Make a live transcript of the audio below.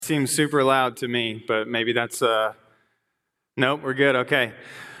Seems super loud to me, but maybe that's nope, we're good. Okay.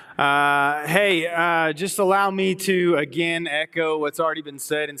 Just allow me to again echo what's already been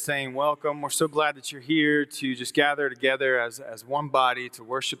said in saying welcome. We're so glad that you're here to just gather together as one body to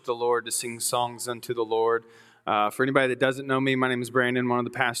worship the Lord, to sing songs unto the Lord. For anybody that doesn't know me, my name is Brandon, one of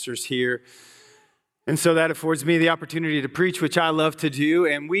the pastors here. And so that affords me the opportunity to preach, which I love to do.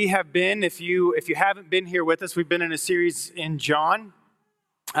 And we have been, if you haven't been here with us, we've been in a series in John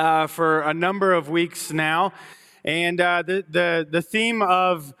for a number of weeks now. And the theme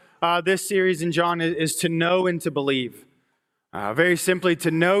of this series in John is to know and to believe. Very simply, to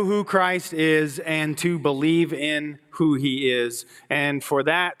know who Christ is and to believe in who he is. And for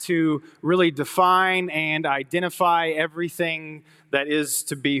that to really define and identify everything that is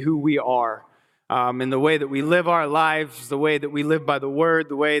to be who we are. In the way that we live our lives, the way that we live by the word,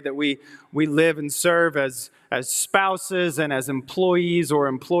 the way that we live and serve as spouses and as employees or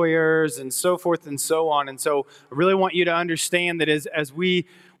employers and so forth and so on. And so I really want you to understand that as we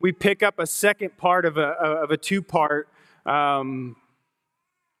pick up a second part of a two-part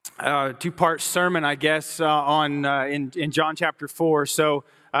sermon, I guess, in John chapter 4. So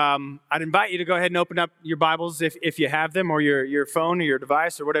I'd invite you to go ahead and open up your Bibles if you have them, or your phone or your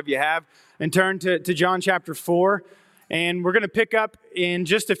device or whatever you have, and turn to John chapter 4. And we're going to pick up in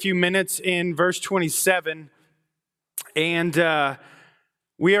just a few minutes in verse 27. And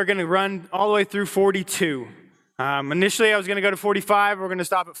we are going to run all the way through 42. Initially, I was going to go to 45. We're going to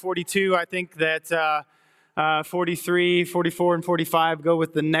stop at 42. I think that 43, 44, and 45 go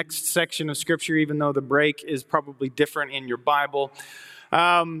with the next section of Scripture, even though the break is probably different in your Bible.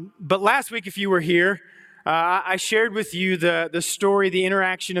 But last week, if you were here, I shared with you the story, the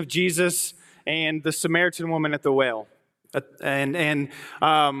interaction of Jesus and the Samaritan woman at the well.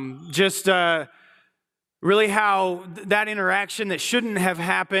 Really how that interaction that shouldn't have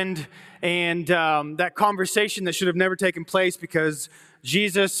happened, and that conversation that should have never taken place, because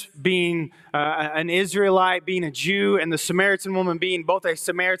Jesus being an Israelite, being a Jew, and the Samaritan woman being both a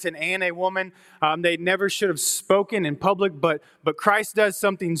Samaritan and a woman, they never should have spoken in public, but Christ does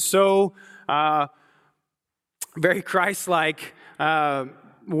something so very Christ-like,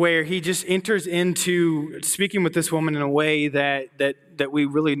 where he just enters into speaking with this woman in a way that we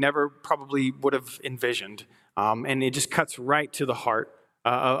really never probably would have envisioned. And it just cuts right to the heart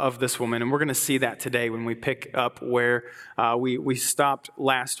of this woman. And we're going to see that today when we pick up where we stopped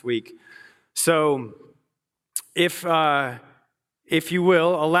last week. So if you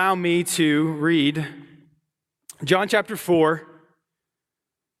will, allow me to read John chapter 4,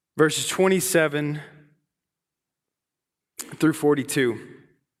 verses 27 through 42.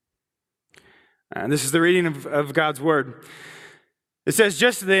 And this is the reading of God's word. It says,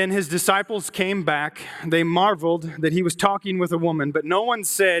 "Just then his disciples came back. They marveled that he was talking with a woman, but no one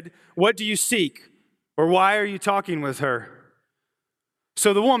said, 'What do you seek?' or 'Why are you talking with her?'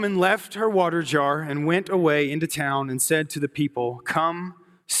 So the woman left her water jar and went away into town and said to the people, 'Come,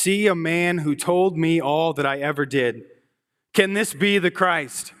 see a man who told me all that I ever did. Can this be the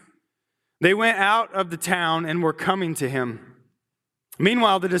Christ?' They went out of the town and were coming to him.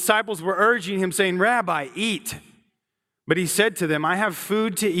 Meanwhile, the disciples were urging him, saying, 'Rabbi, eat.' But he said to them, 'I have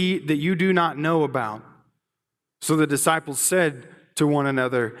food to eat that you do not know about.' So the disciples said to one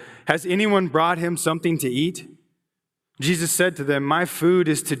another, 'Has anyone brought him something to eat?' Jesus said to them, 'My food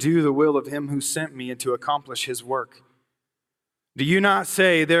is to do the will of him who sent me and to accomplish his work. Do you not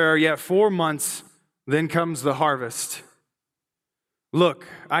say, there are yet 4 months, then comes the harvest? Look,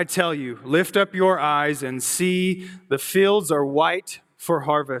 I tell you, lift up your eyes and see the fields are white for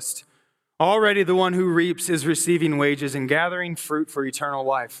harvest. Already the one who reaps is receiving wages and gathering fruit for eternal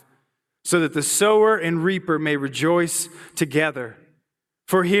life, so that the sower and reaper may rejoice together.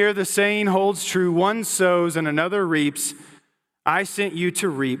 For here the saying holds true, one sows and another reaps. I sent you to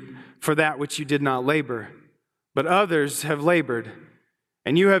reap for that which you did not labor, but others have labored,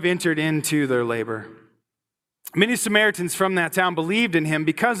 and you have entered into their labor.' Many Samaritans from that town believed in him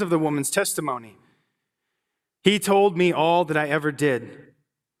because of the woman's testimony. He told me all that I ever did.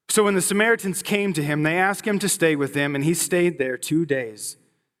 So when the Samaritans came to him, they asked him to stay with them, and he stayed there 2 days.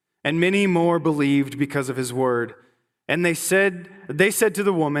 And many more believed because of his word. And they said to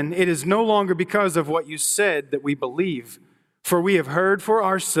the woman, 'It is no longer because of what you said that we believe, for we have heard for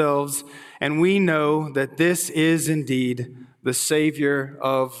ourselves, and we know that this is indeed the Savior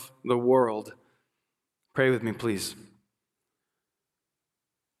of the world.'" Pray with me, please.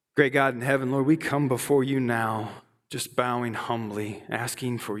 Great God in heaven, Lord, we come before you now, just bowing humbly,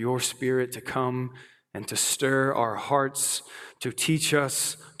 asking for your Spirit to come and to stir our hearts, to teach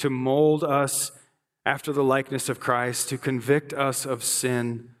us, to mold us, after the likeness of Christ, to convict us of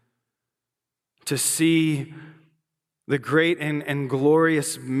sin, to see the great and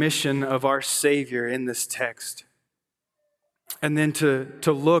glorious mission of our Savior in this text, and then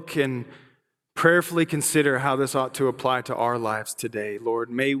to look and prayerfully consider how this ought to apply to our lives today. Lord,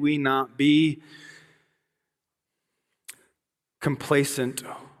 may we not be complacent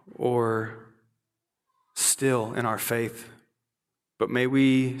or still in our faith, but may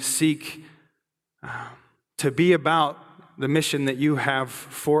we seek to be about the mission that you have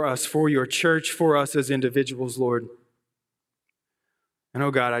for us, for your church, for us as individuals, Lord. And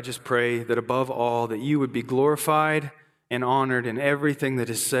oh God, I just pray that above all, that you would be glorified and honored in everything that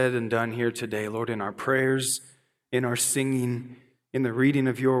is said and done here today, Lord, in our prayers, in our singing, in the reading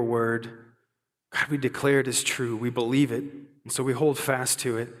of your word. God, we declare it as true. We believe it, and so we hold fast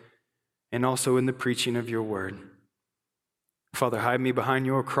to it, and also in the preaching of your word. Father, hide me behind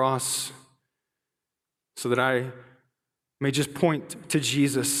your cross so that I may just point to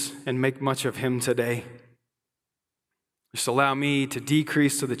Jesus and make much of him today. Just allow me to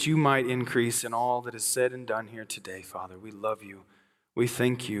decrease so that you might increase in all that is said and done here today, Father. We love you. We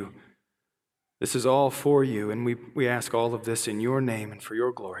thank you. This is all for you, and we ask all of this in your name and for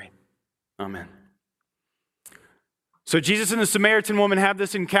your glory. Amen. So Jesus and the Samaritan woman have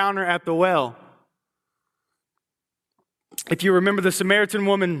this encounter at the well. If you remember the Samaritan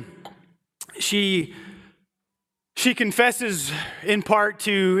woman, she confesses in part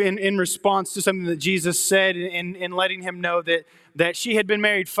in response to something that Jesus said in letting him know that she had been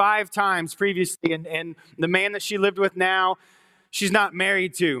married 5 times previously, and the man that she lived with now, she's not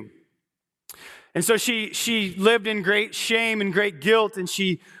married to. And so she lived in great shame and great guilt, and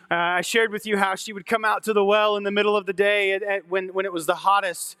I shared with you how she would come out to the well in the middle of the day when it was the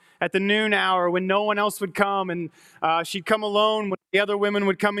hottest, at the noon hour, when no one else would come, and she'd come alone when the other women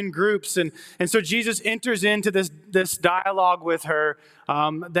would come in groups. And so Jesus enters into this dialogue with her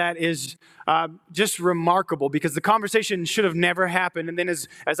that is just remarkable, because the conversation should have never happened. And then as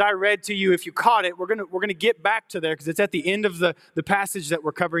I read to you, if you caught it, we're gonna get back to there because it's at the end of the passage that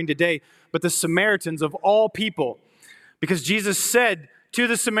we're covering today. But the Samaritans of all people, because Jesus said to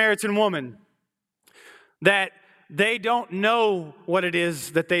the Samaritan woman that they don't know what it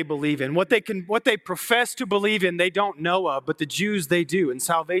is that they believe in. What they profess to believe in, they don't know of, but the Jews, they do. And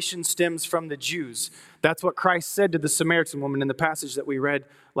salvation stems from the Jews. That's what Christ said to the Samaritan woman in the passage that we read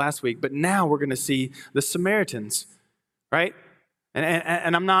last week. But now we're going to see the Samaritans, right?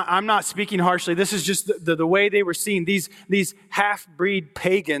 And I'm not speaking harshly. This is just the way they were seen. These half-breed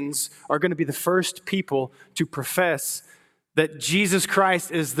pagans are going to be the first people to profess that Jesus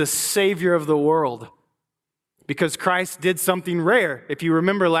Christ is the Savior of the world. Because Christ did something rare. If you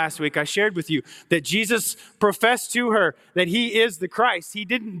remember last week, I shared with you that Jesus professed to her that he is the Christ. He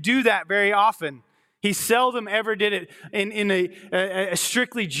didn't do that very often. He seldom ever did it in a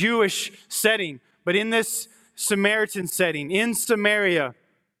strictly Jewish setting. But in this Samaritan setting, in Samaria,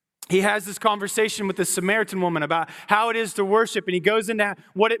 he has this conversation with the Samaritan woman about how it is to worship. And he goes into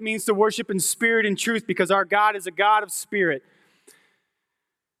what it means to worship in spirit and truth, because our God is a God of spirit.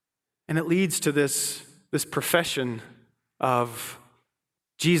 And it leads to this profession of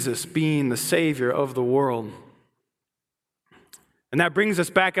Jesus being the Savior of the world. And that brings us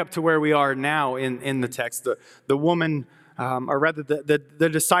back up to where we are now in the text. The woman, or rather the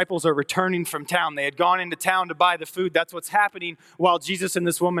disciples are returning from town. They had gone into town to buy the food. That's what's happening while Jesus and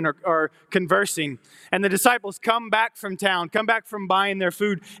this woman are conversing. And the disciples come back from town, come back from buying their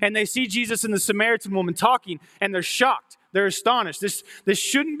food, and they see Jesus and the Samaritan woman talking, and they're shocked. They're astonished. This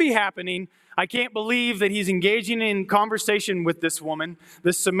shouldn't be happening. I can't believe that he's engaging in conversation with this woman,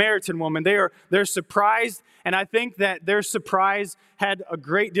 this Samaritan woman. They're surprised, and I think that their surprise had a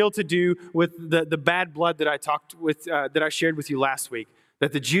great deal to do with the bad blood that I shared with you last week.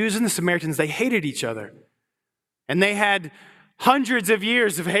 That the Jews and the Samaritans, they hated each other, and they had hundreds of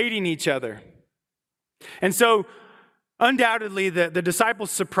years of hating each other. And so, undoubtedly, the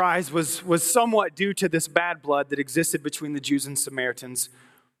disciples' surprise was somewhat due to this bad blood that existed between the Jews and Samaritans.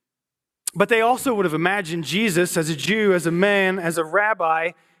 But they also would have imagined Jesus as a Jew, as a man, as a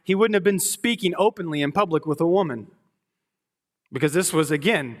rabbi, he wouldn't have been speaking openly in public with a woman. Because this was,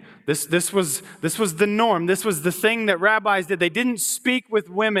 again, this was the norm. This was the thing that rabbis did. They didn't speak with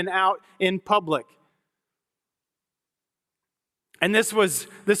women out in public. And this was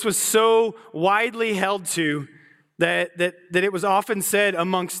so widely held to that it was often said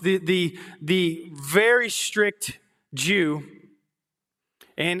amongst the very strict Jew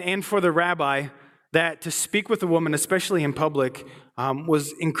and for the rabbi that to speak with a woman, especially in public,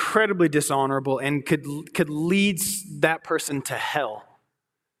 was incredibly dishonorable and could lead that person to hell.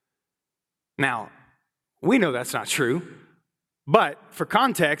 Now, We know that's not true. But for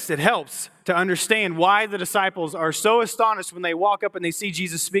context, it helps to understand why the disciples are so astonished when they walk up and they see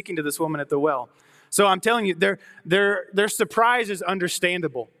Jesus speaking to this woman at the well. So I'm telling you, their surprise is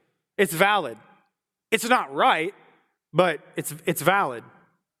understandable. It's valid. It's not right, but it's valid.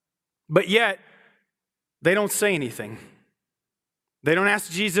 But yet, they don't say anything. They don't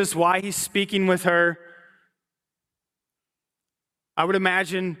ask Jesus why he's speaking with her. I would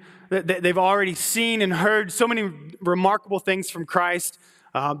imagine that they've already seen and heard so many remarkable things from Christ.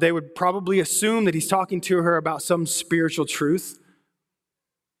 They would probably assume that he's talking to her about some spiritual truth.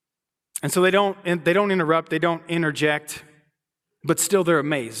 And so they don't interrupt, they don't interject, but still they're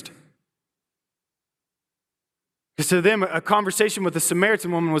amazed. Because to them, a conversation with the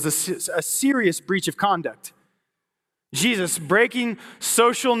Samaritan woman was a serious breach of conduct. Jesus breaking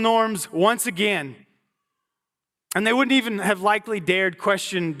social norms once again. And they wouldn't even have likely dared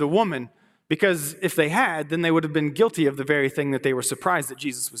question the woman, because if they had, then they would have been guilty of the very thing that they were surprised that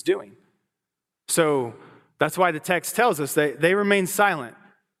Jesus was doing. So that's why the text tells us that they remained silent,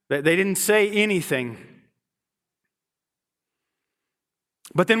 that they didn't say anything.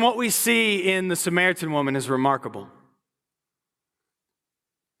 But then what we see in the Samaritan woman is remarkable.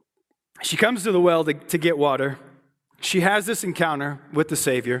 She comes to the well to get water. She has this encounter with the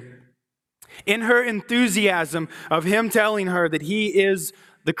Savior. In her enthusiasm of him telling her that he is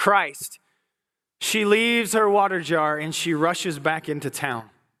the Christ, she leaves her water jar and she rushes back into town.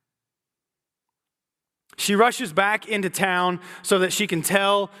 She rushes back into town so that she can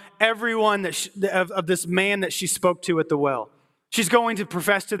tell everyone of this man that she spoke to at the well. She's going to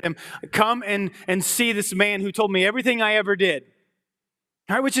profess to them, come and see this man who told me everything I ever did.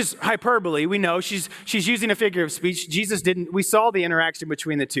 All right, which is hyperbole. We know she's using a figure of speech. Jesus didn't. We saw the interaction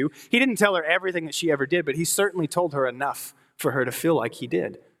between the two. He didn't tell her everything that she ever did, but he certainly told her enough for her to feel like he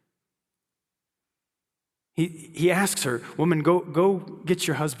did. He asks her, woman, go get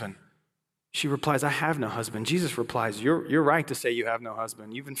your husband. She replies, I have no husband. Jesus replies, you're right to say you have no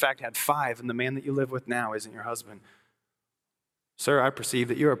husband. You've in fact had 5, and the man that you live with now isn't your husband. Sir, I perceive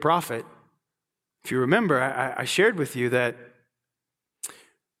that you're a prophet. If you remember, I shared with you that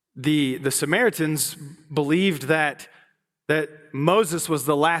the Samaritans believed that Moses was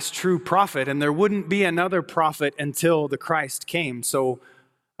the last true prophet, and there wouldn't be another prophet until the Christ came. So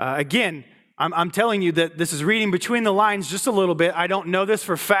again, I'm telling you that this is reading between the lines just a little bit. I don't know this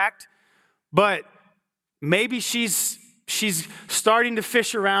for fact, but maybe she's starting to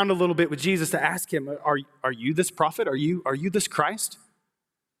fish around a little bit with Jesus to ask him, are you this prophet? Are you this Christ?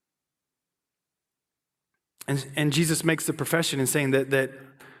 And Jesus makes the profession in saying that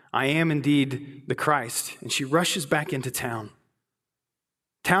I am indeed the Christ. And she rushes back into town.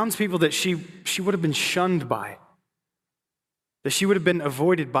 Townspeople that she would have been shunned by, that she would have been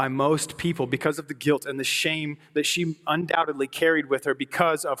avoided by most people because of the guilt and the shame that she undoubtedly carried with her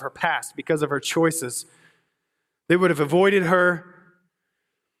because of her past, because of her choices. They would have avoided her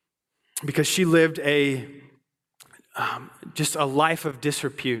because she lived just a life of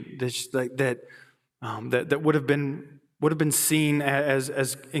disrepute that would have been seen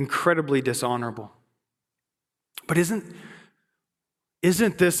as incredibly dishonorable. But isn't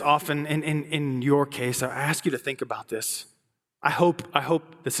this often in your case? I ask you to think about this. I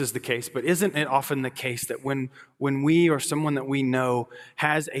hope this is the case, but isn't it often the case that when we or someone that we know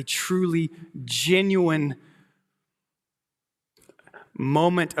has a truly genuine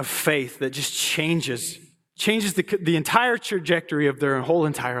moment of faith that just changes the entire trajectory of their whole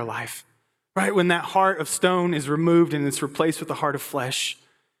entire life? Right? When that heart of stone is removed and it's replaced with a heart of flesh,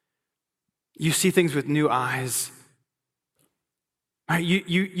 you see things with new eyes. Right?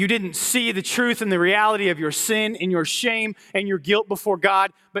 You didn't see the truth and the reality of your sin and your shame and your guilt before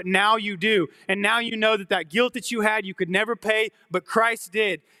God, but now you do. And now you know that guilt that you had, you could never pay, but Christ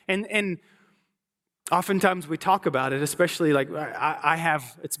did. And oftentimes we talk about it, especially like I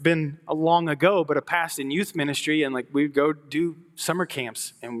have, it's been a long ago, but a past in youth ministry, and like we go do summer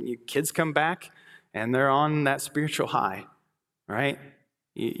camps and kids come back and they're on that spiritual high, right?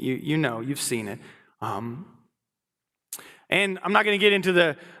 You know, you've seen it. And I'm not going to get into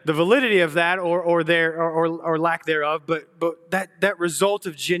the validity of that or lack thereof, but that result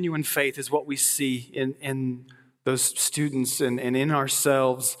of genuine faith is what we see in those students and in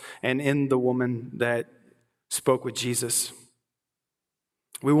ourselves and in the woman that spoke with Jesus.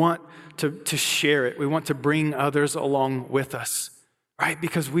 We want to share it. We want to bring others along with us, right?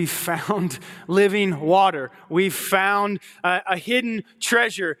 Because we found living water. We found a hidden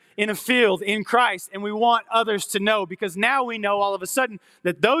treasure in a field in Christ, and we want others to know, because now we know all of a sudden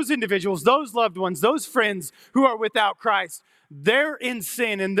that those individuals, those loved ones, those friends who are without Christ, they're in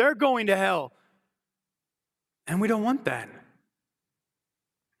sin and they're going to hell. And we don't want that.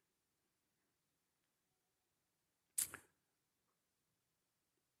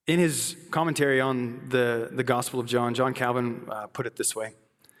 In his commentary on the Gospel of John, John Calvin put it this way.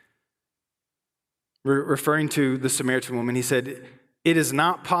 Referring to the Samaritan woman, he said, "It is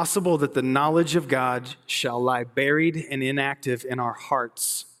not possible that the knowledge of God shall lie buried and inactive in our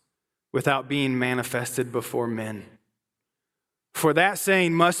hearts without being manifested before men. For that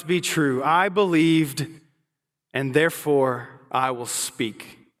saying must be true. I believed, and therefore I will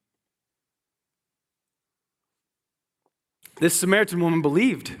speak." This Samaritan woman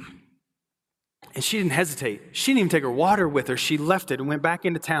believed, and she didn't hesitate. She didn't even take her water with her. She left it and went back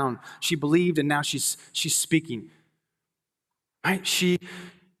into town. She believed, and now she's speaking. Right? She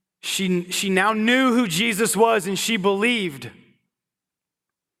now knew who Jesus was, and she believed.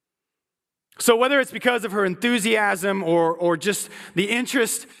 So whether it's because of her enthusiasm or just the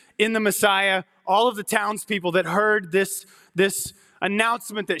interest in the Messiah, all of the townspeople that heard this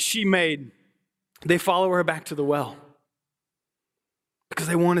announcement that she made, they follow her back to the well. Because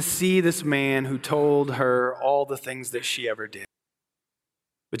they want to see this man who told her all the things that she ever did.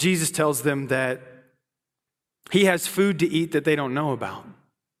 But Jesus tells them that he has food to eat that they don't know about.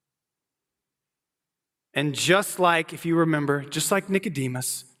 And just like, if you remember, just like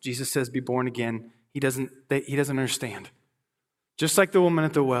Nicodemus, Jesus says, be born again. He doesn't understand. Just like the woman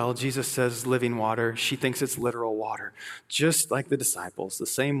at the well, Jesus says living water. She thinks it's literal water. Just like the disciples, the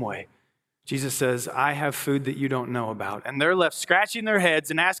same way. Jesus says, I have food that you don't know about. And they're left scratching their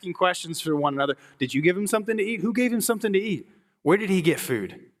heads and asking questions for one another. Did you give him something to eat? Who gave him something to eat? Where did he get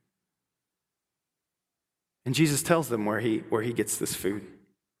food? And Jesus tells them where he gets this food.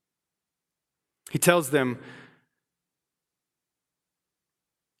 He tells them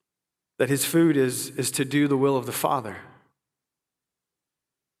that his food is to do the will of the Father.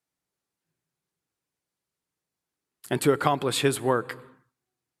 And to accomplish his work.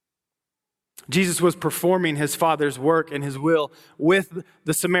 Jesus was performing his Father's work and his will with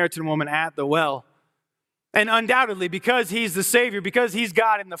the Samaritan woman at the well. And undoubtedly, because he's the Savior, because he's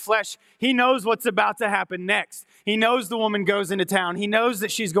God in the flesh, he knows what's about to happen next. He knows the woman goes into town. He knows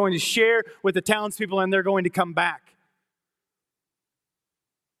that she's going to share with the townspeople and they're going to come back.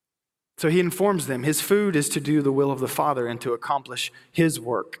 So he informs them his food is to do the will of the Father and to accomplish his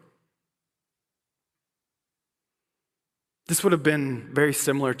work. This would have been very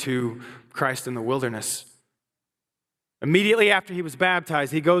similar to Christ in the wilderness. Immediately after he was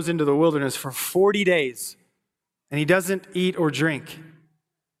baptized, he goes into the wilderness for 40 days, and he doesn't eat or drink.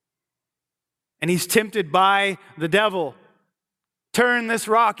 And he's tempted by the devil. Turn this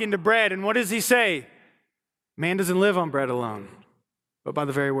rock into bread. And what does he say? Man doesn't live on bread alone, but by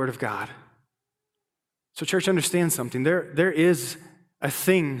the very word of God. So church, understand something. There is a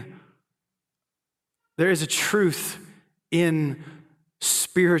thing, there is a truth in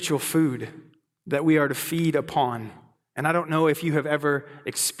spiritual food that we are to feed upon. And I don't know if you have ever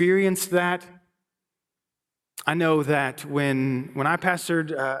experienced that. I know that when I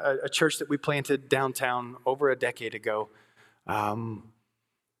pastored a church that we planted downtown over a decade ago, I won't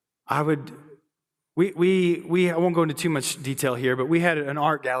go into too much detail here, but we had an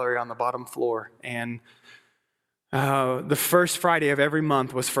art gallery on the bottom floor. And the first Friday of every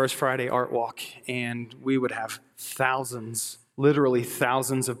month was First Friday Art Walk. And we would have literally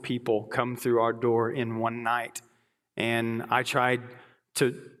thousands of people come through our door in one night. And I tried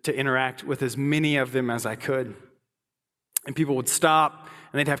to interact with as many of them as I could. And people would stop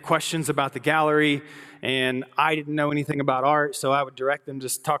and they'd have questions about the gallery. And I didn't know anything about art, so I would direct them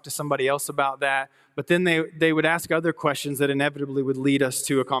to talk to somebody else about that. But then they would ask other questions that inevitably would lead us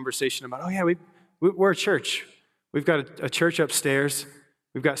to a conversation about, oh yeah, we're a church. We've got a church upstairs.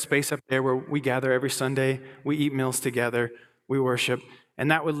 We've got space up there where we gather every Sunday. We eat meals together. We worship. And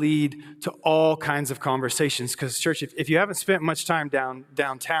that would lead to all kinds of conversations. Because church, if you haven't spent much time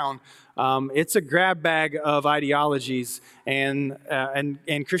downtown, it's a grab bag of ideologies. And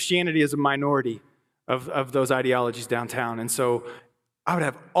Christianity is a minority of those ideologies downtown. And so I would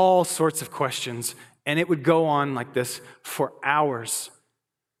have all sorts of questions. And it would go on like this for hours.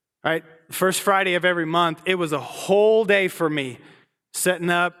 Right? First Friday of every month, it was a whole day for me. Setting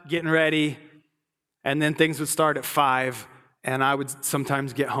up, getting ready, and then things would start at 5, and I would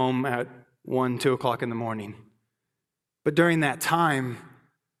sometimes get home at 1, 2 o'clock in the morning. But during that time,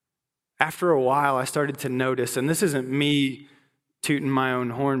 after a while, I started to notice, and this isn't me tooting my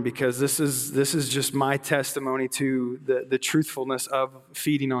own horn, because this is just my testimony to the truthfulness of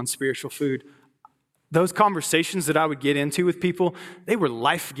feeding on spiritual food. Those conversations that I would get into with people, they were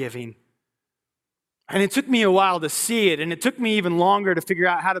life-giving. And it took me a while to see it, and it took me even longer to figure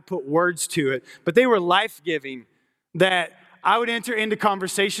out how to put words to it. But they were life-giving, that I would enter into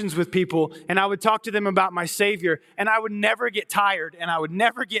conversations with people, and I would talk to them about my Savior, and I would never get tired, and I would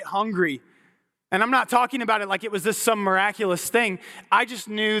never get hungry. And I'm not talking about it like it was this some miraculous thing. I just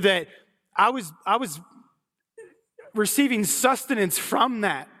knew that I was receiving sustenance from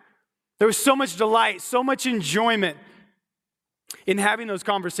that. There was so much delight, so much enjoyment in having those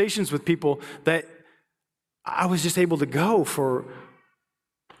conversations with people that I was just able to go for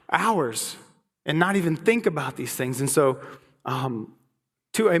hours and not even think about these things. And so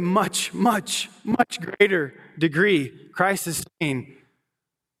to a much, much, much greater degree, Christ is saying,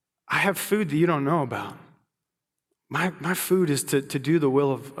 I have food that you don't know about. My food is to do the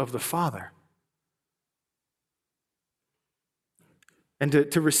will of the Father. And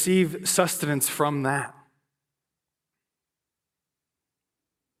to receive sustenance from that.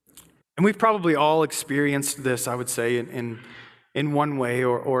 And we've probably all experienced this, I would say, in one way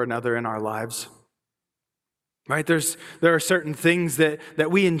or another in our lives. Right? There are certain things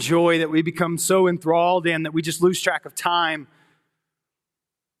that we enjoy, that we become so enthralled in that we just lose track of time.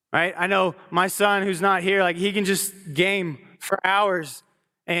 Right? I know my son who's not here, like he can just game for hours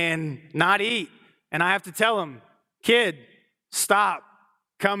and not eat. And I have to tell him, kid, stop,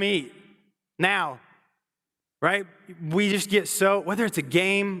 come eat now. Right? We just get so, whether it's a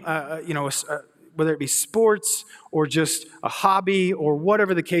game, whether it be sports or just a hobby or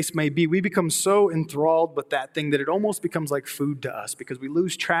whatever the case may be, we become so enthralled with that thing that it almost becomes like food to us because we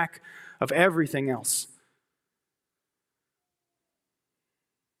lose track of everything else.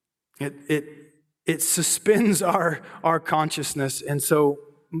 It suspends our consciousness. And so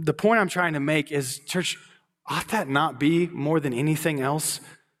the point I'm trying to make is, church, ought that not be more than anything else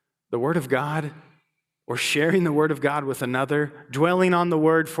the Word of God? Or sharing the Word of God with another, dwelling on the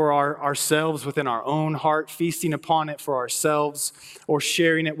Word for ourselves within our own heart, feasting upon it for ourselves, or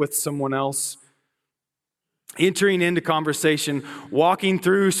sharing it with someone else. Entering into conversation, walking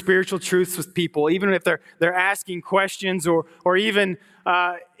through spiritual truths with people, even if they're asking questions, or even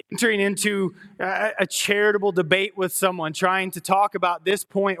entering into a charitable debate with someone, trying to talk about this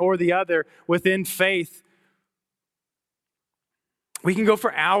point or the other within faith. We can go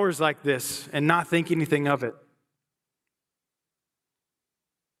for hours like this and not think anything of it.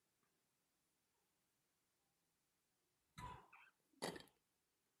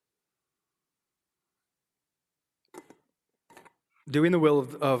 Doing the will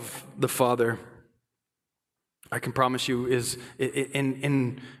of the Father, I can promise you, is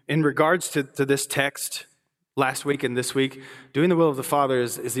in regards to this text last week and this week, doing the will of the Father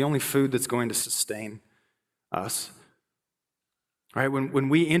is the only food that's going to sustain us. Right? When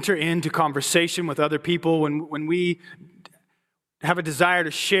we enter into conversation with other people, when we have a desire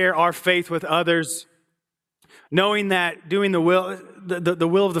to share our faith with others, knowing that doing the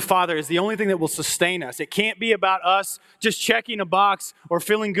will of the Father is the only thing that will sustain us. It can't be about us just checking a box or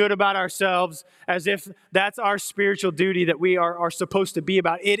feeling good about ourselves as if that's our spiritual duty that we are supposed to be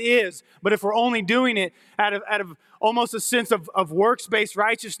about. It is, but if we're only doing it out of almost a sense of works-based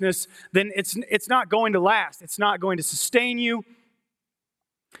righteousness, then it's not going to last. It's not going to sustain you.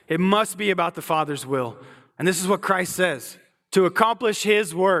 It must be about the Father's will. And this is what Christ says, to accomplish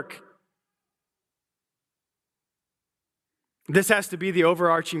His work. This has to be the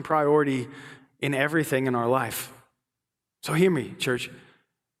overarching priority in everything in our life. So hear me, church.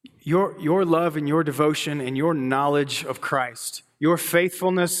 Your love and your devotion and your knowledge of Christ, your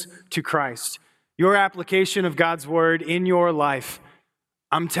faithfulness to Christ, your application of God's word in your life,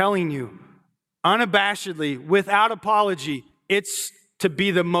 I'm telling you, unabashedly, without apology, it's to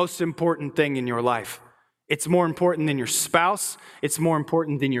be the most important thing in your life. It's more important than your spouse. It's more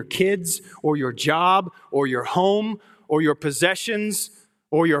important than your kids or your job or your home or your possessions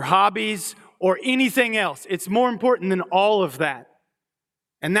or your hobbies or anything else. It's more important than all of that.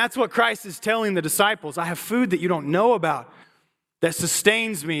 And that's what Christ is telling the disciples. I have food that you don't know about, that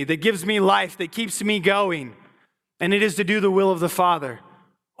sustains me, that gives me life, that keeps me going. And it is to do the will of the Father.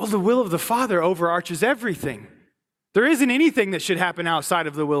 Well, the will of the Father overarches everything. There isn't anything that should happen outside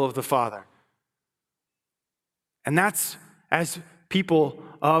of the will of the Father. And that's, as people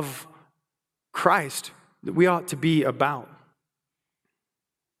of Christ, that we ought to be about.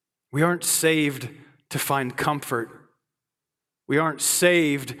 We aren't saved to find comfort. We aren't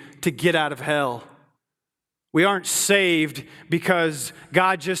saved to get out of hell. We aren't saved because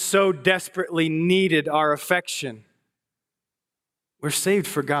God just so desperately needed our affection. We're saved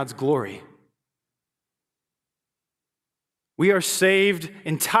for God's glory. We are saved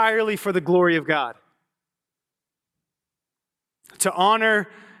entirely for the glory of God. To honor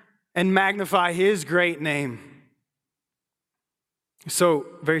and magnify his great name. So,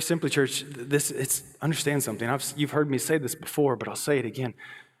 very simply, church, understand something. You've heard me say this before, but I'll say it again.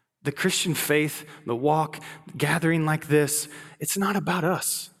 The Christian faith, the walk, gathering like this, it's not about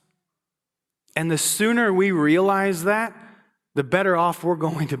us. And the sooner we realize that, the better off we're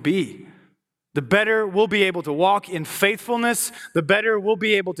going to be. The better we'll be able to walk in faithfulness, the better we'll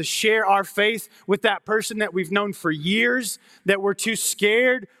be able to share our faith with that person that we've known for years, that we're too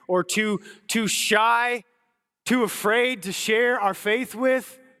scared or too shy, too afraid to share our faith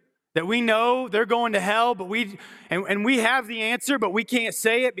with, that we know they're going to hell, but we have the answer, but we can't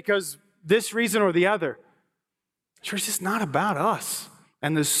say it because this reason or the other. Church, it's not about us.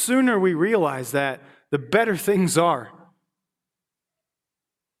 And the sooner we realize that, the better things are.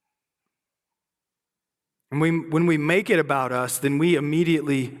 And when we make it about us, then we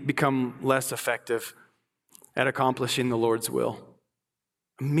immediately become less effective at accomplishing the Lord's will.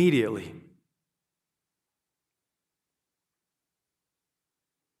 Immediately.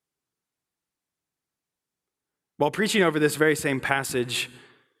 While preaching over this very same passage,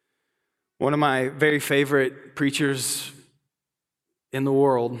 one of my very favorite preachers in the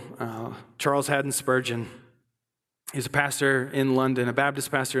world, Charles Haddon Spurgeon, he's a pastor in London, a Baptist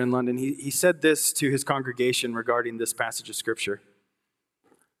pastor in London. He said this to his congregation regarding this passage of Scripture.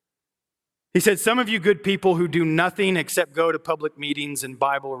 He said, "Some of you good people who do nothing except go to public meetings and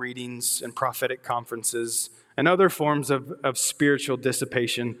Bible readings and prophetic conferences and other forms of spiritual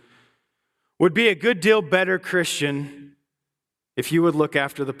dissipation would be a good deal better Christian if you would look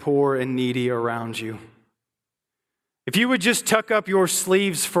after the poor and needy around you. If you would just tuck up your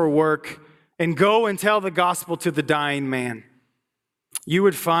sleeves for work and go and tell the gospel to the dying man, you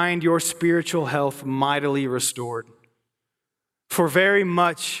would find your spiritual health mightily restored. For very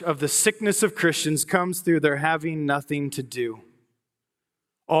much of the sickness of Christians comes through their having nothing to do.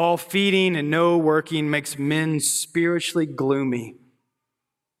 All feeding and no working makes men spiritually gloomy.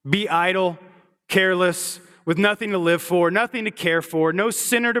 Be idle, careless, with nothing to live for, nothing to care for, no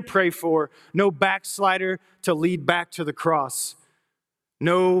sinner to pray for, no backslider to lead back to the cross,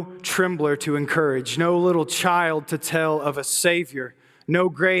 no trembler to encourage, no little child to tell of a Savior, no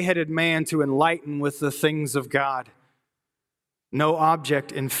gray-headed man to enlighten with the things of God, no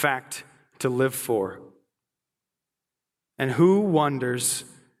object, in fact, to live for. And who wonders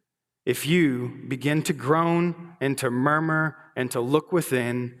if you begin to groan and to murmur and to look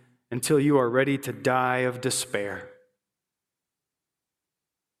within until you are ready to die of despair?"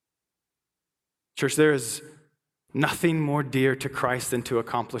 Church, there is nothing more dear to Christ than to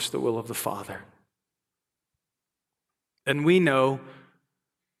accomplish the will of the Father. And we know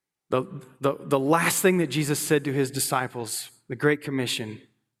the last thing that Jesus said to his disciples, the Great Commission,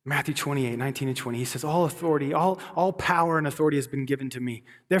 Matthew 28, 19 and 20, he says, all authority, all power and authority has been given to me.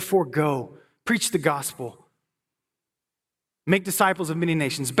 Therefore go, preach the gospel. Make disciples of many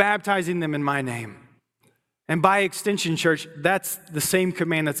nations, baptizing them in my name. And by extension, church, that's the same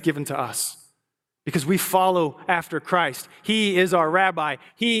command that's given to us. Because we follow after Christ. He is our rabbi.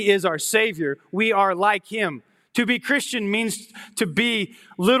 He is our Savior. We are like him. To be Christian means to be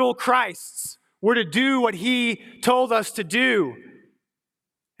little Christs. We're to do what he told us to do.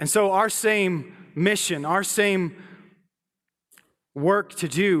 And so our same mission, our same work to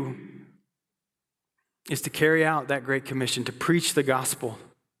do is to carry out that great commission, to preach the gospel,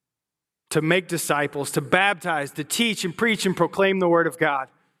 to make disciples, to baptize, to teach and preach and proclaim the word of God.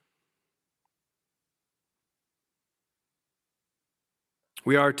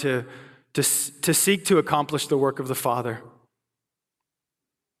 We are to seek to accomplish the work of the Father.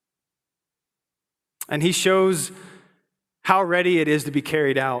 And he shows how ready it is to be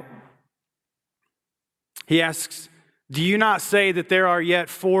carried out. He asks, "Do you not say that there are yet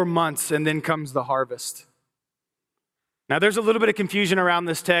 4 months and then comes the harvest?" Now, there's a little bit of confusion around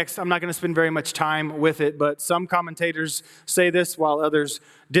this text. I'm not going to spend very much time with it, but some commentators say this while others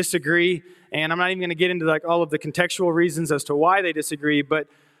disagree. And I'm not even going to get into all of the contextual reasons as to why they disagree, but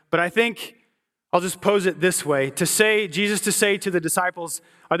I think I'll just pose it this way. Jesus to say to the disciples,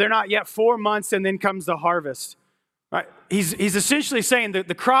 are there not yet 4 months and then comes the harvest? Right? He's essentially saying that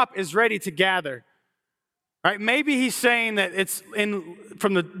the crop is ready to gather. Right? Maybe he's saying that it's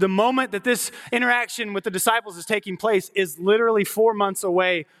from the moment that this interaction with the disciples is taking place is literally 4 months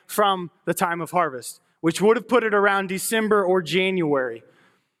away from the time of harvest, which would have put it around December or January.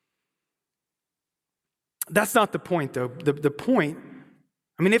 That's not the point, though. The point,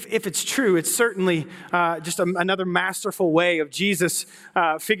 I mean, if it's true, it's certainly just another masterful way of Jesus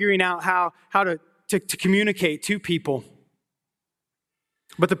figuring out how to communicate to people.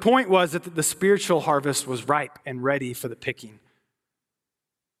 But the point was that the spiritual harvest was ripe and ready for the picking.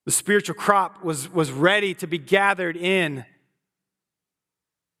 The spiritual crop was ready to be gathered in.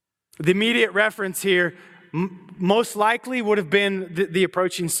 The immediate reference here most likely would have been the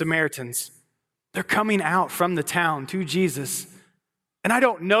approaching Samaritans. They're coming out from the town to Jesus. And I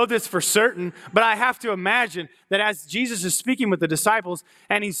don't know this for certain, but I have to imagine that as Jesus is speaking with the disciples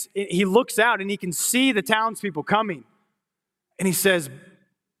and he looks out and he can see the townspeople coming. And he says,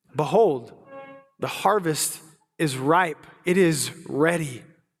 "Behold, the harvest is ripe. It is ready.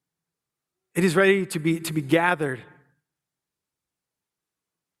 It is ready to be gathered."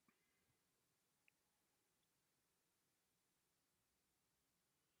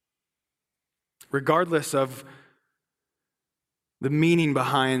 Regardless of the meaning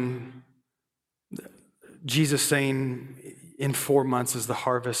behind Jesus saying in 4 months is the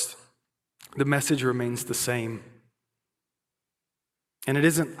harvest, the message remains the same. And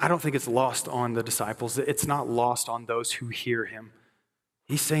I don't think it's lost on the disciples. It's not lost on those who hear him.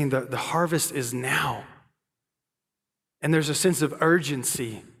 He's saying that the harvest is now. And there's a sense of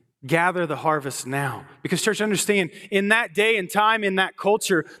urgency. Gather the harvest now. Because church, understand, in that day and time, in that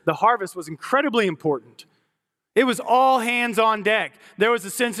culture, the harvest was incredibly important. It was all hands on deck. There was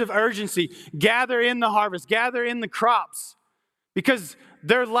a sense of urgency. Gather in the harvest, gather in the crops, because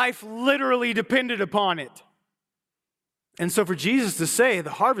their life literally depended upon it. And so for Jesus to say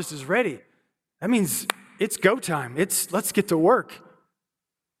the harvest is ready, that means it's go time. Let's get to work.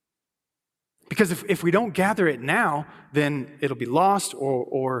 Because if we don't gather it now, then it'll be lost,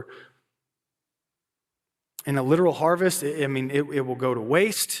 or in a literal harvest, it will go to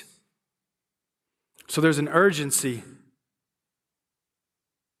waste. So there's an urgency.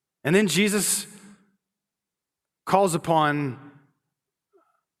 And then Jesus calls upon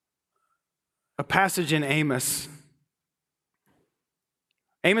a passage in Amos.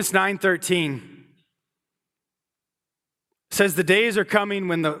 Amos 9:13 says, "The days are coming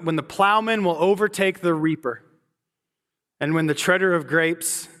when the plowman will overtake the reaper, and when the treader of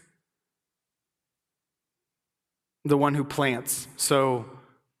grapes, the one who plants." So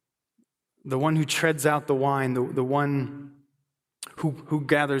the one who treads out the wine, the one who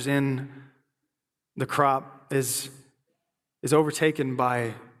gathers in the crop is overtaken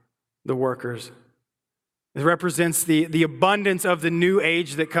by the workers. It represents the abundance of the new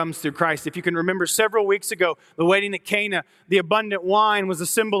age that comes through Christ. If you can remember several weeks ago, the wedding at Cana, the abundant wine was a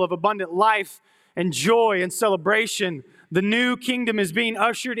symbol of abundant life and joy and celebration. The new kingdom is being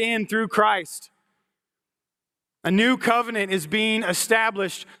ushered in through Christ. A new covenant is being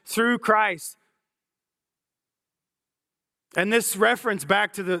established through Christ. And this reference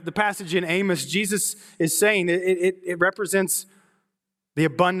back to the passage in Amos, Jesus is saying it represents the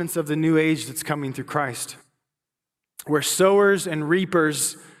abundance of the new age that's coming through Christ, where sowers and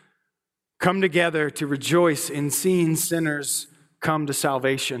reapers come together to rejoice in seeing sinners come to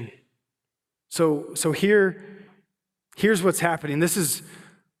salvation. So here's what's happening. This is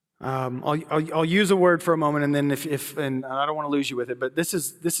I'll use a word for a moment, and then and I don't want to lose you with it, but this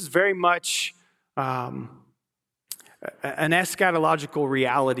is very much an eschatological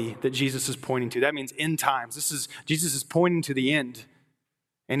reality that Jesus is pointing to. That means end times. Jesus is pointing to the end.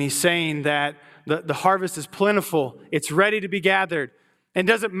 And he's saying that the harvest is plentiful. It's ready to be gathered. And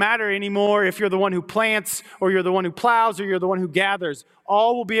it doesn't matter anymore if you're the one who plants or you're the one who plows or you're the one who gathers.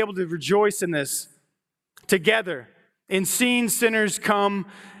 All will be able to rejoice in this together, in seeing sinners come,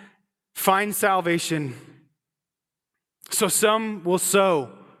 find salvation. So some will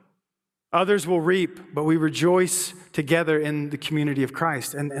sow, others will reap, but we rejoice together in the community of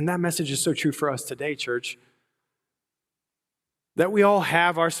Christ. And that message is so true for us today, church. That we all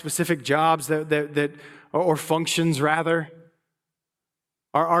have our specific jobs or functions rather,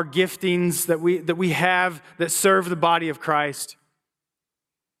 our giftings that we have that serve the body of Christ.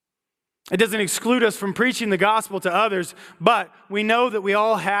 It doesn't exclude us from preaching the gospel to others, but we know that we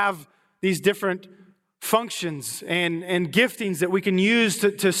all have these different functions and giftings that we can use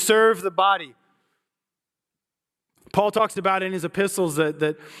to serve the body. Paul talks about in his epistles that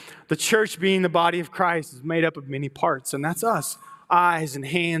the church, being the body of Christ, is made up of many parts, and that's us. Eyes and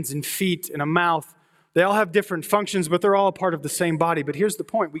hands and feet and a mouth. They all have different functions, but they're all a part of the same body. But here's the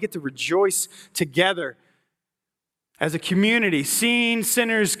point. We get to rejoice together as a community, seeing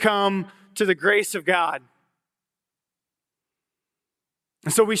sinners come to the grace of God.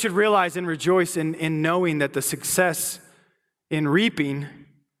 And so we should realize and rejoice in knowing that the success in reaping,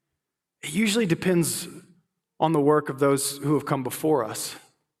 it usually depends on the work of those who have come before us.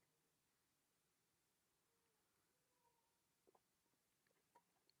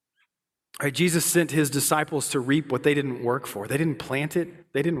 Right, Jesus sent his disciples to reap what they didn't work for. They didn't plant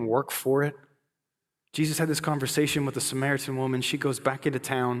it. They didn't work for it. Jesus had this conversation with the Samaritan woman. She goes back into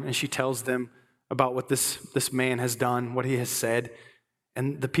town and she tells them about what this man has done, what he has said,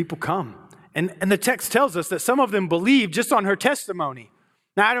 and the people come. And the text tells us that some of them believe just on her testimony.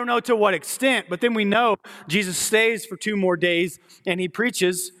 Now, I don't know to what extent, but then we know Jesus stays for 2 more days and he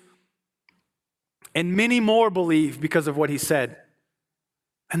preaches, and many more believe because of what he said.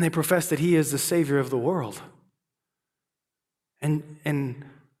 And they profess that he is the Savior of the world. And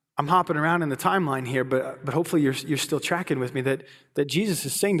I'm hopping around in the timeline here, but hopefully you're still tracking with me that Jesus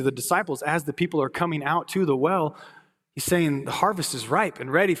is saying to the disciples as the people are coming out to the well, he's saying the harvest is ripe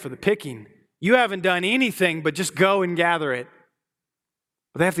and ready for the picking. You haven't done anything but just go and gather it.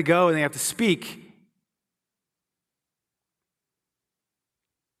 But they have to go and they have to speak.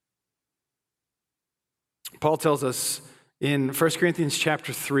 Paul tells us in 1 Corinthians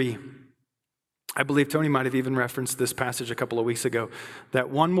chapter 3, I believe Tony might have even referenced this passage a couple of weeks ago, that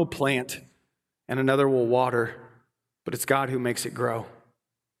one will plant and another will water, but it's God who makes it grow.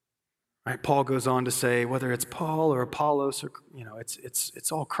 Right? Paul goes on to say, whether it's Paul or Apollos, or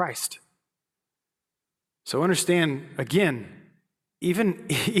it's all Christ. So understand, again,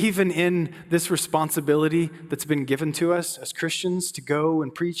 even in this responsibility that's been given to us as Christians to go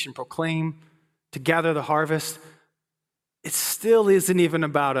and preach and proclaim, to gather the harvest, it still isn't even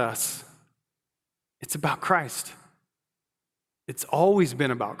about us. It's about Christ. It's always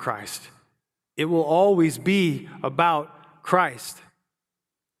been about Christ. It will always be about Christ.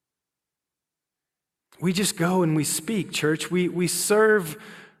 We just go and we speak, church. We serve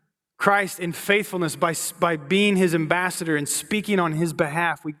Christ in faithfulness by being his ambassador and speaking on his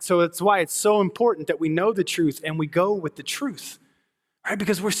behalf. So that's why it's so important that we know the truth and we go with the truth, right?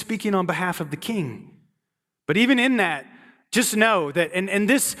 Because we're speaking on behalf of the King. But even in that, just know that, and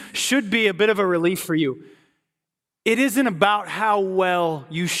this should be a bit of a relief for you, it isn't about how well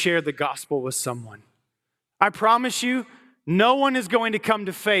you share the gospel with someone. I promise you, no one is going to come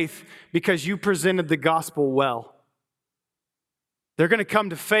to faith because you presented the gospel well. They're going to come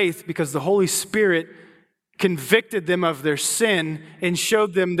to faith because the Holy Spirit convicted them of their sin and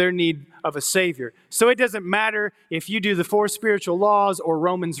showed them their need of a Savior. So it doesn't matter if you do the 4 spiritual laws or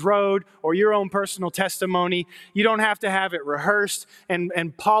Romans Road or your own personal testimony. You don't have to have it rehearsed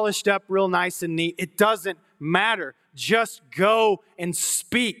and polished up real nice and neat. It doesn't matter. Just go and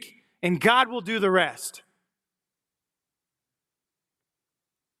speak, and God will do the rest.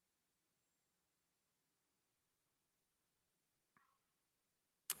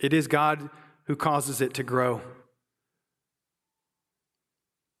 It is God who causes it to grow.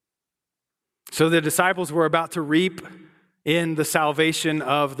 So the disciples were about to reap in the salvation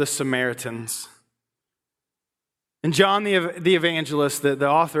of the Samaritans. And John the evangelist, the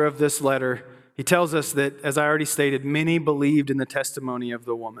author of this letter, he tells us that, as I already stated, many believed in the testimony of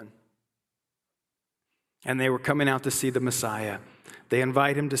the woman. And they were coming out to see the Messiah. They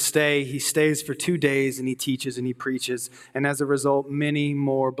invite him to stay. He stays for 2 days and he teaches and he preaches. And as a result, many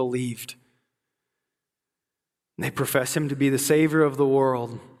more believed. They profess him to be the Savior of the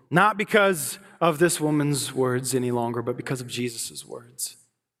world, not because of this woman's words any longer, but because of Jesus' words.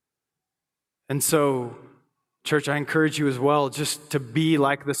 And so, church, I encourage you as well just to be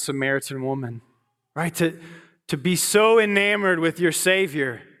like the Samaritan woman, right? To be so enamored with your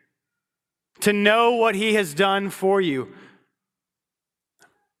Savior, to know what he has done for you.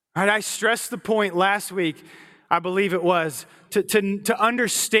 Right, I stressed the point last week, I believe it was, to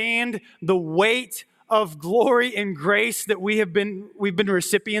understand the weight of glory and grace that we've been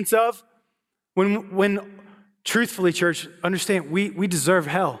recipients of. When truthfully, church, understand we deserve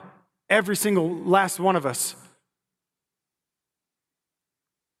hell. Every single last one of us.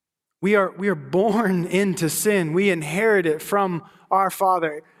 We are born into sin. We inherit it from our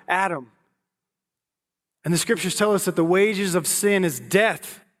father, Adam. And the scriptures tell us that the wages of sin is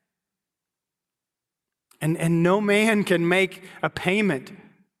death. And no man can make a payment,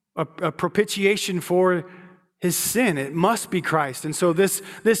 a propitiation for his sin. It must be Christ. And so this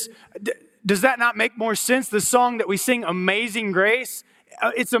does that not make more sense? The song that we sing, Amazing Grace,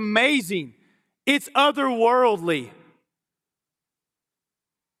 it's amazing. It's otherworldly.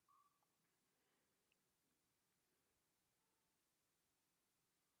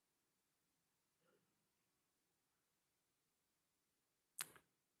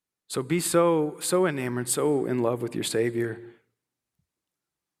 So be so enamored, so in love with your Savior,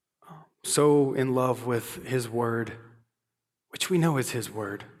 so in love with his word, which we know is his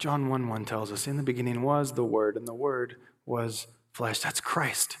word. John 1:1 tells us, in the beginning was the Word, and the Word was flesh. That's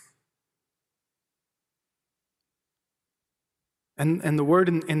Christ. And the word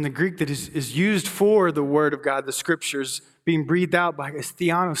in the Greek that is used for the word of God, the scriptures being breathed out by, is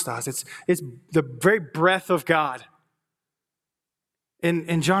theanostas. It's the very breath of God.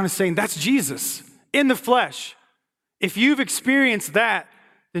 And John is saying that's Jesus in the flesh. If you've experienced that,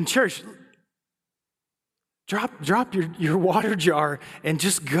 then church, drop your water jar and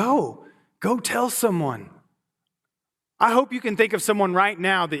just go. Go tell someone. I hope you can think of someone right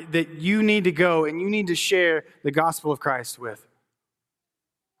now that you need to go and you need to share the gospel of Christ with.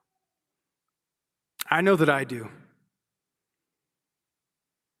 I know that I do.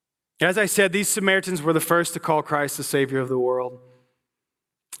 As I said, these Samaritans were the first to call Christ the Savior of the world.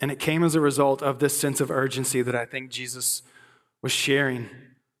 And it came as a result of this sense of urgency that I think Jesus was sharing.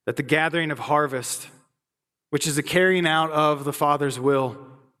 That the gathering of harvest, which is the carrying out of the Father's will,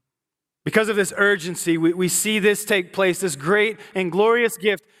 because of this urgency, we see this take place, this great and glorious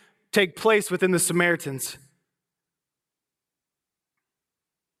gift take place within the Samaritans.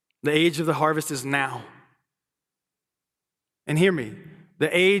 The age of the harvest is now. And hear me, the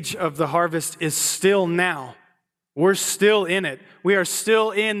age of the harvest is still now. We're still in it. We are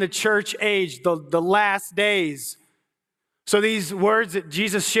still in the church age, the last days. So these words that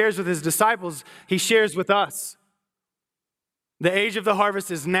Jesus shares with his disciples, he shares with us. The age of the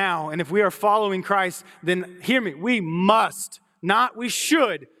harvest is now. And if we are following Christ, then hear me, we must, not we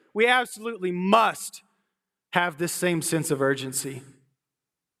should, we absolutely must have this same sense of urgency.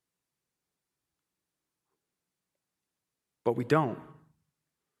 But we don't.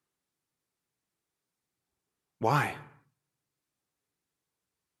 Why?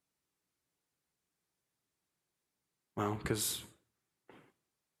 Well, because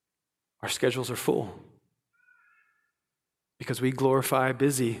our schedules are full. Because we glorify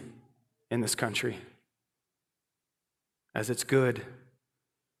busy in this country as it's good.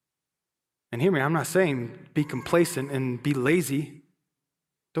 And hear me, I'm not saying be complacent and be lazy.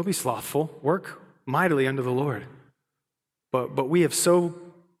 Don't be slothful. Work mightily under the Lord. But we have so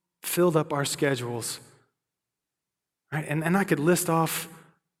filled up our schedules, right? And I could list off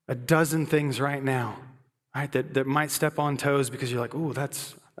a dozen things right now, right, that might step on toes because you're like, oh,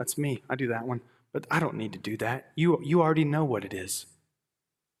 that's me. I do that one. But I don't need to do that. You already know what it is.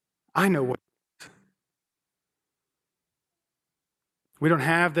 I know what it is. We don't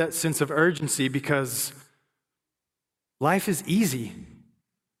have that sense of urgency because life is easy.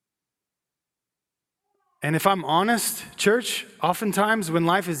 And if I'm honest, church, oftentimes when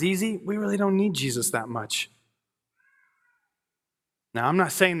life is easy, we really don't need Jesus that much. Now, I'm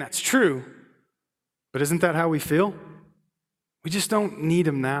not saying that's true, but isn't that how we feel? We just don't need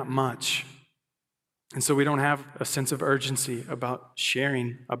him that much. And so we don't have a sense of urgency about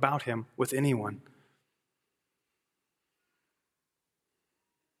sharing about him with anyone.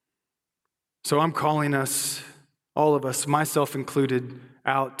 So I'm calling us, all of us, myself included,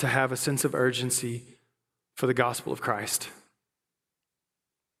 out to have a sense of urgency for the gospel of Christ.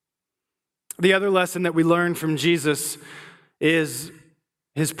 The other lesson that we learn from Jesus is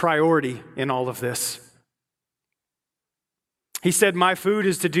his priority in all of this. He said, "My food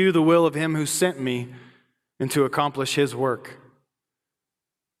is to do the will of him who sent me and to accomplish his work."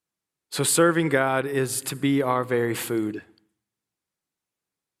 So serving God is to be our very food.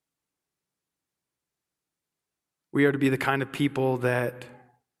 We are to be the kind of people that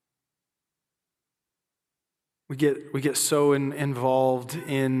we get so involved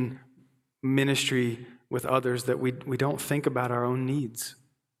in ministry with others that we don't think about our own needs.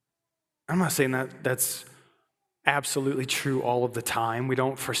 I'm not saying that that's absolutely true all of the time. We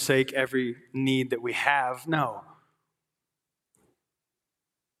don't forsake every need that we have. No.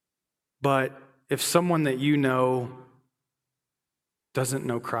 But if someone that you know doesn't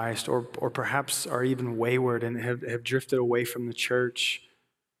know Christ or perhaps are even wayward and have drifted away from the church,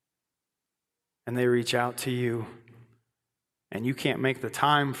 and they reach out to you, and you can't make the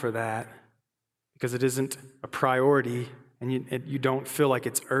time for that because it isn't a priority and you don't feel like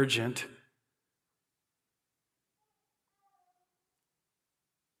it's urgent,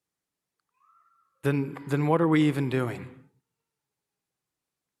 then what are we even doing?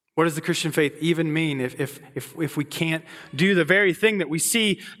 What does the Christian faith even mean if we can't do the very thing that we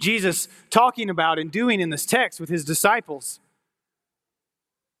see Jesus talking about and doing in this text with his disciples?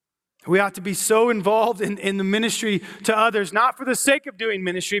 We ought to be so involved in the ministry to others, not for the sake of doing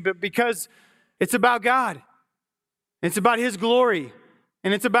ministry, but because it's about God. It's about his glory.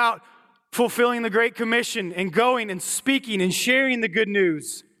 And it's about fulfilling the Great Commission and going and speaking and sharing the good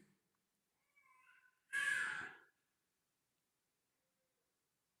news.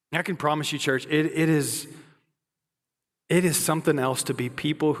 I can promise you, church, it is something else to be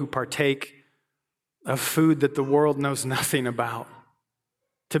people who partake of food that the world knows nothing about.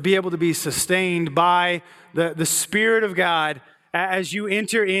 To be able to be sustained by the Spirit of God as you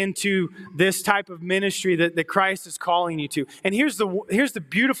enter into this type of ministry that Christ is calling you to. And here's the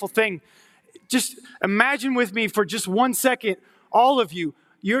beautiful thing. Just imagine with me for just 1 second, all of you,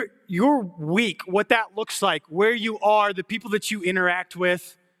 your week, what that looks like, where you are, the people that you interact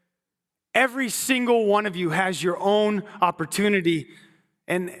with. Every single one of you has your own opportunity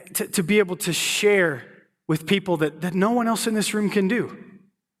and to be able to share with people that no one else in this room can do.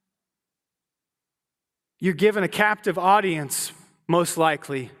 You're given a captive audience, most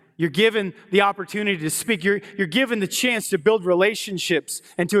likely. You're given the opportunity to speak. You're given the chance to build relationships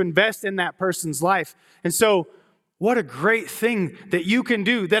and to invest in that person's life. And so, what a great thing that you can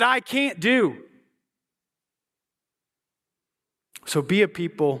do that I can't do. So be a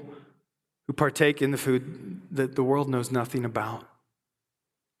people who partake in the food that the world knows nothing about.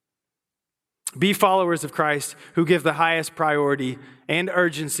 Be followers of Christ who give the highest priority and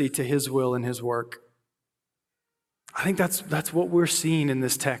urgency to His will and His work. I think that's what we're seeing in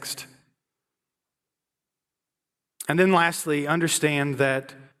this text. And then lastly, understand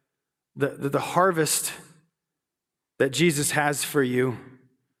that the harvest that Jesus has for you,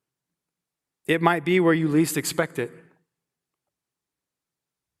 it might be where you least expect it.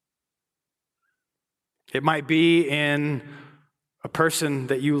 It might be in a person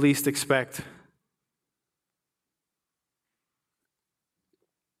that you least expect.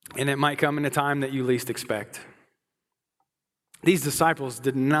 And it might come in a time that you least expect. These disciples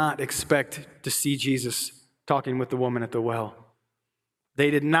did not expect to see Jesus talking with the woman at the well.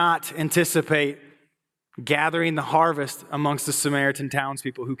 They did not anticipate gathering the harvest amongst the Samaritan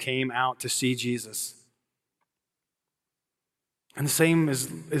townspeople who came out to see Jesus. And the same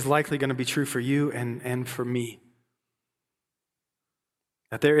is likely going to be true for you and for me.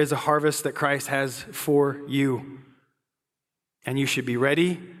 That there is a harvest that Christ has for you. And you should be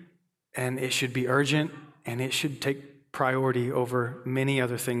ready, and it should be urgent, and it should take priority over many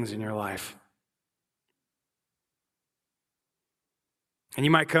other things in your life. And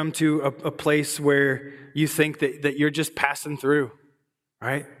you might come to a place where you think that you're just passing through,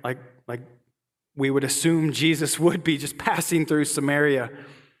 right? Like we would assume Jesus would be just passing through Samaria.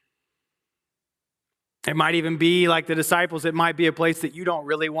 It might even be like the disciples. It might be a place that you don't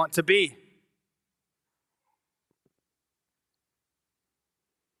really want to be.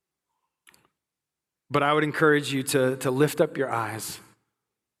 But I would encourage you to lift up your eyes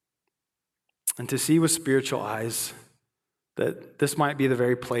and to see with spiritual eyes that this might be the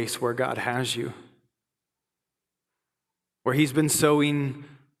very place where God has you, where He's been sowing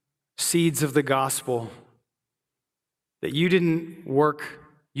seeds of the gospel, that you didn't work,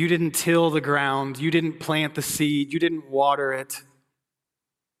 you didn't till the ground, you didn't plant the seed, you didn't water it,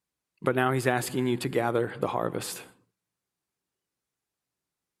 but now He's asking you to gather the harvest,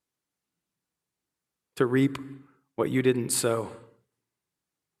 to reap what you didn't sow.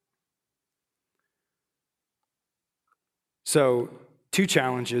 So, 2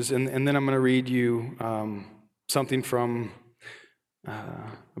 challenges, and then I'm going to read you something from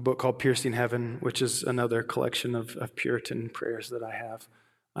a book called Piercing Heaven, which is another collection of Puritan prayers that I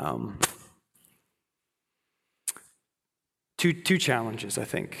have. Two challenges, I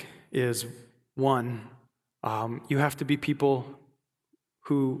think, is one, you have to be people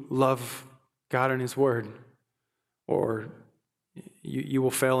who love God and His Word, or you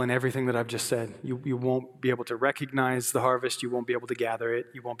will fail in everything that I've just said. You won't be able to recognize the harvest. You won't be able to gather it.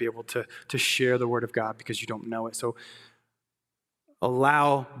 You won't be able to share the Word of God because you don't know it. So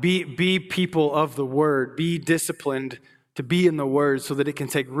be people of the Word. Be disciplined to be in the Word so that it can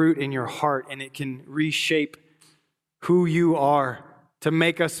take root in your heart and it can reshape who you are to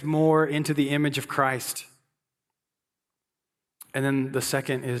make us more into the image of Christ. And then the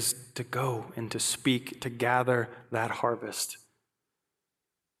second is to go and to speak, to gather that harvest.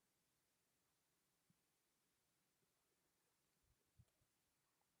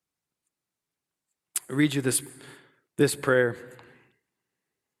 I read you this prayer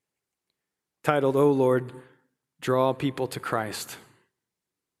titled, "O Lord, draw people to Christ."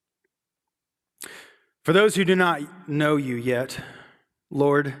 For those who do not know you yet,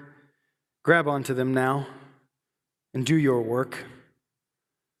 Lord, grab onto them now and do your work.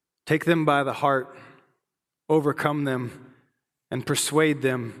 Take them by the heart, overcome them, and persuade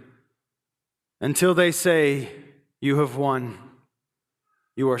them until they say, "You have won.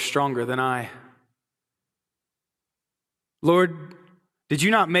 You are stronger than I." Lord, did you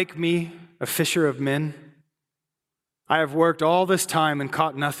not make me a fisher of men? I have worked all this time and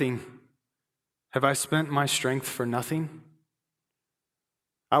caught nothing. Have I spent my strength for nothing?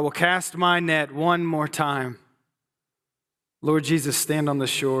 I will cast my net one more time. Lord Jesus, stand on the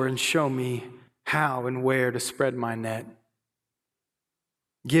shore and show me how and where to spread my net.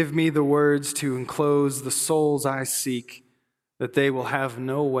 Give me the words to enclose the souls I seek, that they will have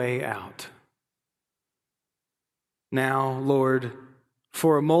no way out. Now, Lord,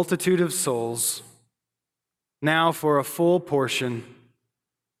 for a multitude of souls, now for a full portion,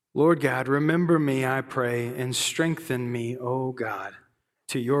 Lord God, remember me, I pray, and strengthen me, O God,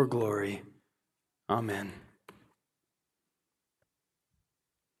 to your glory. Amen.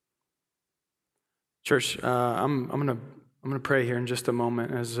 Church, I'm gonna pray here in just a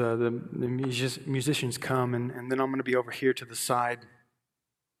moment as the musicians come, and then I'm gonna be over here to the side.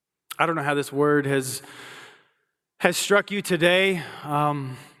 I don't know how this word has struck you today.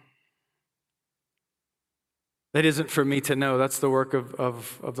 That isn't for me to know. That's the work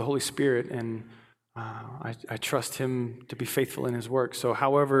of the Holy Spirit, and I trust Him to be faithful in His work. So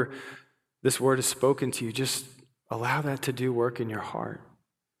however this word is spoken to you, just allow that to do work in your heart.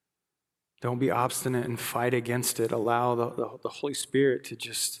 Don't be obstinate and fight against it. Allow the Holy Spirit to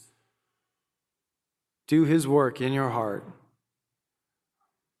just do His work in your heart.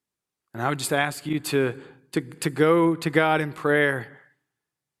 And I would just ask you to go to God in prayer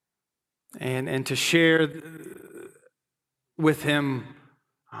and to share with Him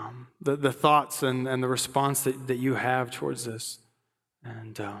the thoughts and the response that you have towards this.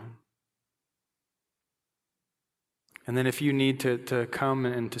 And then if you need to come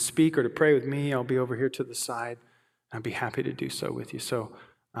and to speak or to pray with me, I'll be over here to the side. I'd be happy to do so with you. So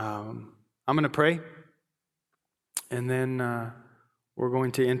I'm going to pray, and then we're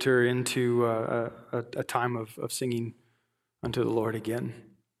going to enter into a time of singing unto the Lord again.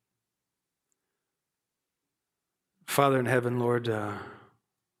 Father in heaven, Lord, God,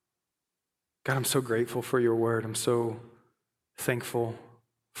 I'm so grateful for your word. I'm so thankful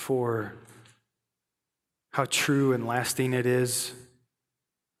for how true and lasting it is.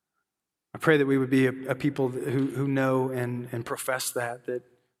 I pray that we would be a people who know and profess that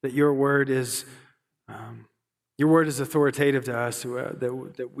your word is authoritative to us,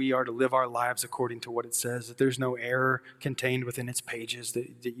 that we are to live our lives according to what it says, that there's no error contained within its pages,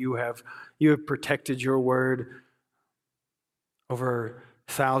 that you have protected your word over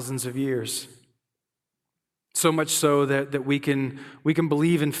thousands of years. So much so that we can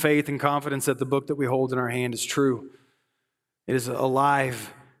believe in faith and confidence that the book that we hold in our hand is true. It is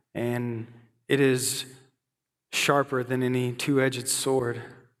alive, and it is sharper than any two-edged sword.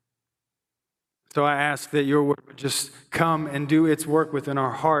 So I ask that your word would just come and do its work within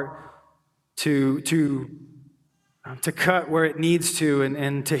our heart to cut where it needs to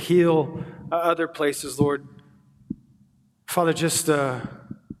and to heal other places, Lord. Father, just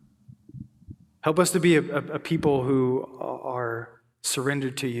help us to be a people who are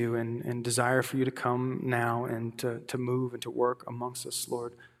surrendered to you and desire for you to come now and to move and to work amongst us,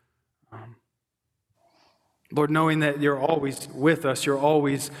 Lord. Lord, knowing that you're always with us, you're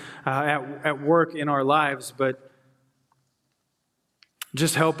always at work in our lives, but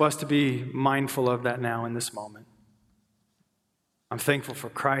just help us to be mindful of that now in this moment. I'm thankful for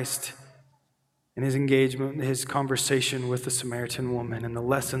Christ and his engagement, his conversation with the Samaritan woman, and the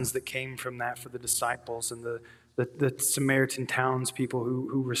lessons that came from that for the disciples and the Samaritan townspeople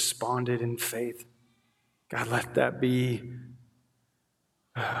who responded in faith. God, let that be,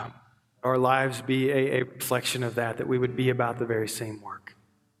 our lives be a reflection of that we would be about the very same work.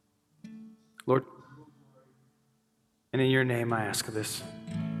 Lord, and in your name I ask this.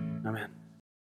 Amen.